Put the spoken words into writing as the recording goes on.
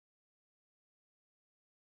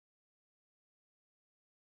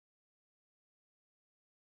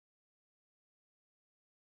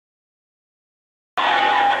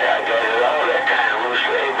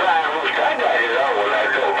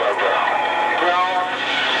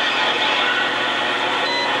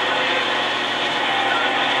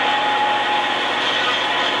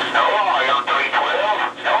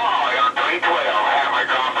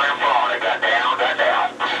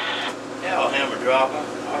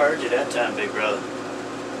heard you that time, big brother.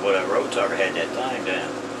 Boy, that road talker had that thing down.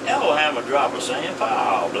 Hello, hammer dropper saying,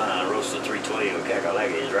 pow, blind roaster 312,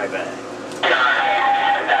 Kakalaki is right back.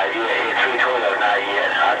 Not yet, 312, not yet.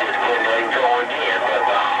 I just been there going in, but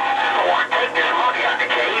I want to take this monkey out the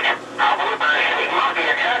cage. I was going to take monkey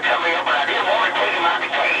and try to come me up, but I didn't want to take him out the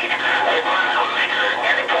cage. It's my rooster,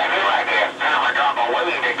 and it can't be like that. Hammer dropper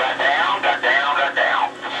waved, it got down, got down, got down.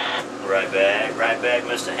 Right back,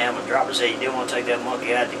 Mr. Hammer Dropper said he didn't want to take that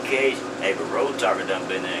monkey out the cage. Hey, but road talker done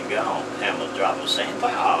been there and gone. Hammer Dropper saying,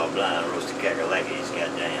 pow, blind roaster Kakalaki is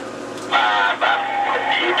goddamn.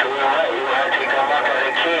 You doing right. You want to take that monkey out of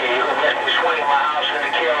the cage. You gonna let me swing my house in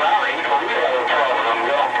the Carolina. You gonna really have a problem,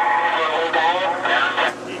 yo.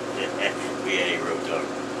 We ain't road talker.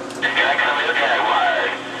 Guy coming to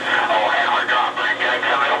Jaguars. Oh, hammer dropper. Guy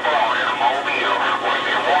coming to fall in a mobile. When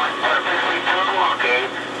you want purposely to the monkey.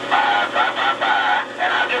 Bye.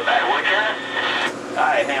 And I'll get back with you.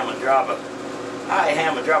 Hi, Hammer Dropper. Hi,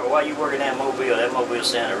 Hammer Dropper. Why you working that mobile? That mobile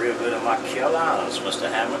sounded real good in my Carolinas,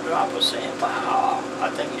 Mr. Hammer Dropper saying, wow. I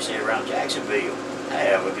think you said around Jacksonville. Hey,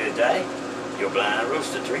 have a good day. Your blind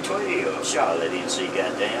rooster 312. Charlotte NC,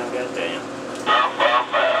 goddamn. Have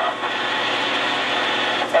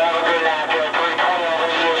a good night, 312.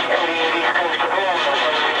 East Coast of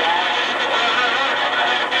Florida.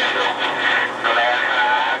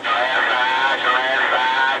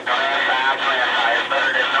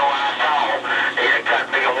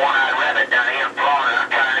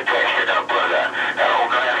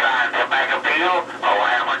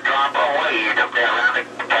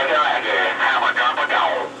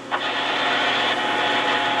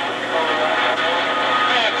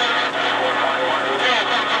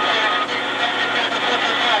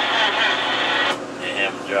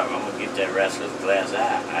 I'm gonna get that wrestler's glass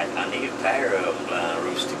eye. I need a pair of them, blind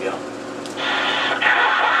rooster to go.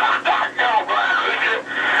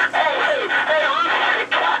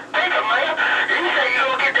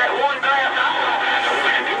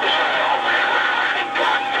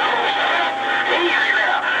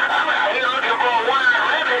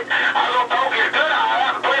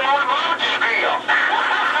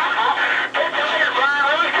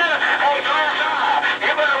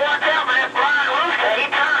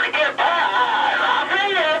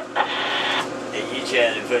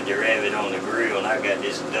 Put the rabbit on the grill and I got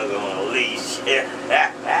this dug on a leash.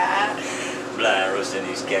 Blind roasting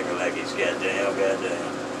these Kakalakis, goddamn. No,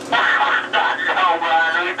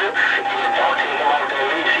 Brian, you don't take him off that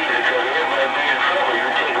leash either, because everybody be in trouble. You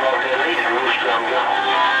take him off that leash, rooster, I'm going.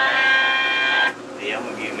 Yeah, I'm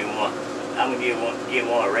gonna give me one. I'm gonna get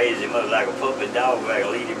one, raise him up like a puppy dog, I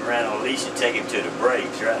can lead him around on a leash and take him to the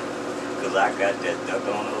breaks, right? Because I got that duck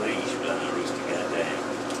on a leash, blind rooster, goddamn.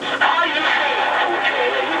 How you feel?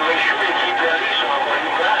 Okay, you make sure you keep that leash on when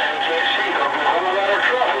you ride. You can't see, you're gonna be a whole lot of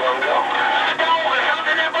trouble, I'm going. Dog or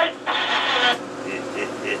something that way?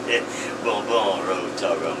 Boom, road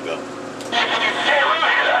talker, I'm going. Hey,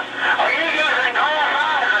 Rooster, are you using glass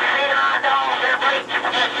eyes or seeing eye dogs that way?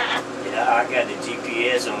 Yeah, I got the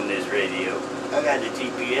GPS on this radio. I'm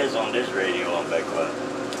back quiet.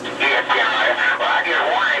 Yes, well, I just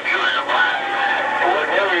wonder if you was a blind.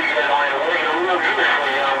 Whatever you get on your way, you're real good for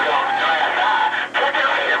you, I'm going. Glass eye. Take it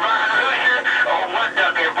later, Brian Rooster. Oh, mud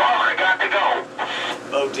duck in Florida got to go.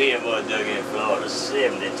 410 mud duck in Florida,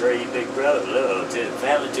 73, big brother, love to the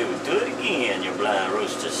family too. Do it again, your blind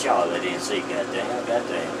rooster, Charlotte NC, goddamn.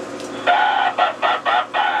 Bye.